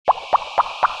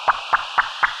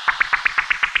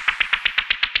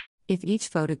If each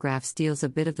photograph steals a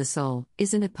bit of the soul,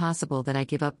 isn't it possible that I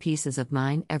give up pieces of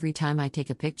mine every time I take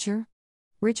a picture?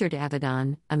 Richard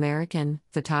Avedon, American,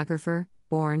 photographer,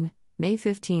 born May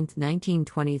 15,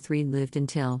 1923, lived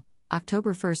until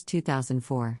October 1,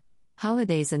 2004.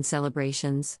 Holidays and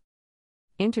celebrations.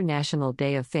 International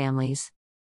Day of Families.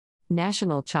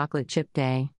 National Chocolate Chip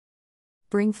Day.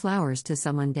 Bring Flowers to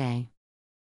Someone Day.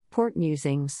 Port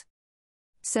Musings.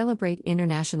 Celebrate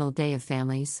International Day of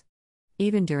Families.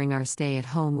 Even during our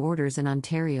stay-at-home orders in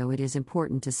Ontario, it is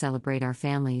important to celebrate our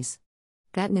families.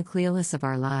 That nucleus of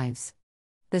our lives.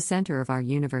 The center of our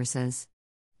universes.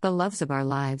 The loves of our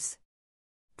lives.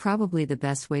 Probably the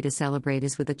best way to celebrate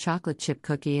is with a chocolate chip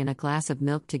cookie and a glass of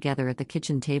milk together at the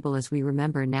kitchen table as we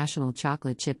remember National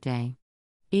Chocolate Chip Day.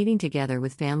 Eating together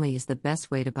with family is the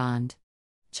best way to bond.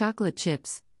 Chocolate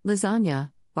chips, lasagna,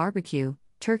 barbecue,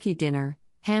 turkey dinner,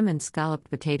 ham and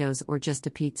scalloped potatoes, or just a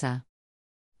pizza.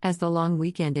 As the long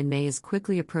weekend in May is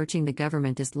quickly approaching, the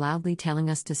government is loudly telling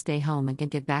us to stay home and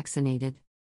get vaccinated.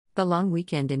 The long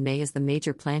weekend in May is the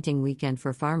major planting weekend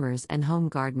for farmers and home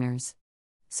gardeners.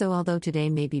 So although today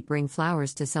may be Bring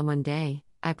Flowers to Someone Day,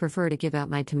 I prefer to give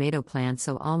out my tomato plants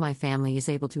so all my family is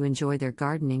able to enjoy their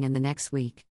gardening in the next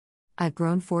week. I've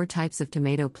grown 4 types of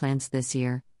tomato plants this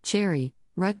year: cherry,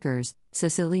 Rutgers,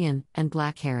 Sicilian, and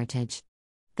Black Heritage.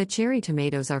 The cherry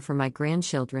tomatoes are for my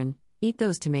grandchildren. Eat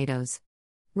those tomatoes.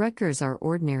 Rutgers are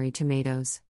ordinary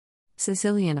tomatoes.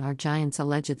 Sicilian are giants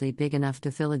allegedly big enough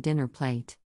to fill a dinner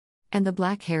plate. And the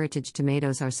Black Heritage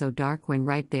tomatoes are so dark when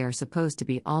ripe they are supposed to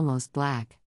be almost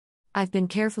black. I've been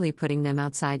carefully putting them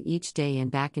outside each day and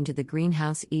back into the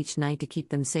greenhouse each night to keep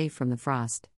them safe from the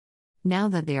frost. Now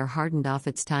that they are hardened off,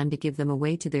 it's time to give them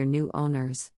away to their new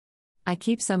owners. I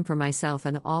keep some for myself,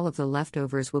 and all of the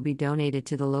leftovers will be donated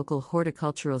to the local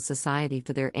Horticultural Society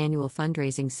for their annual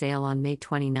fundraising sale on May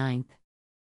 29th.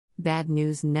 Bad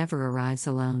news never arrives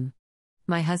alone.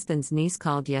 My husband's niece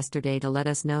called yesterday to let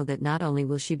us know that not only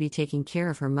will she be taking care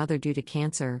of her mother due to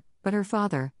cancer, but her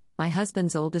father, my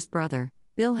husband's oldest brother,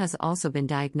 Bill, has also been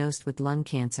diagnosed with lung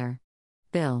cancer.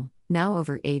 Bill, now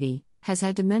over 80, has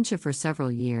had dementia for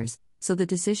several years, so the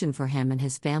decision for him and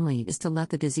his family is to let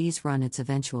the disease run its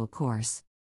eventual course.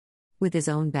 With his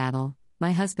own battle,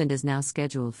 my husband is now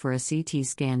scheduled for a CT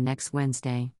scan next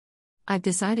Wednesday. I've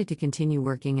decided to continue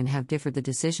working and have deferred the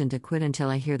decision to quit until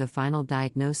I hear the final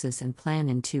diagnosis and plan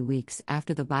in 2 weeks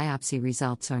after the biopsy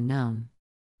results are known.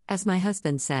 As my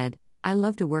husband said, I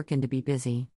love to work and to be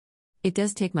busy. It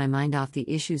does take my mind off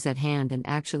the issues at hand and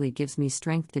actually gives me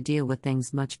strength to deal with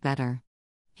things much better.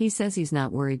 He says he's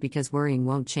not worried because worrying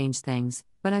won't change things,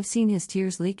 but I've seen his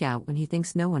tears leak out when he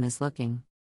thinks no one is looking.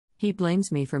 He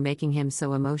blames me for making him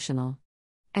so emotional.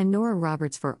 And Nora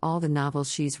Roberts for all the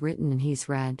novels she's written and he's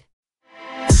read.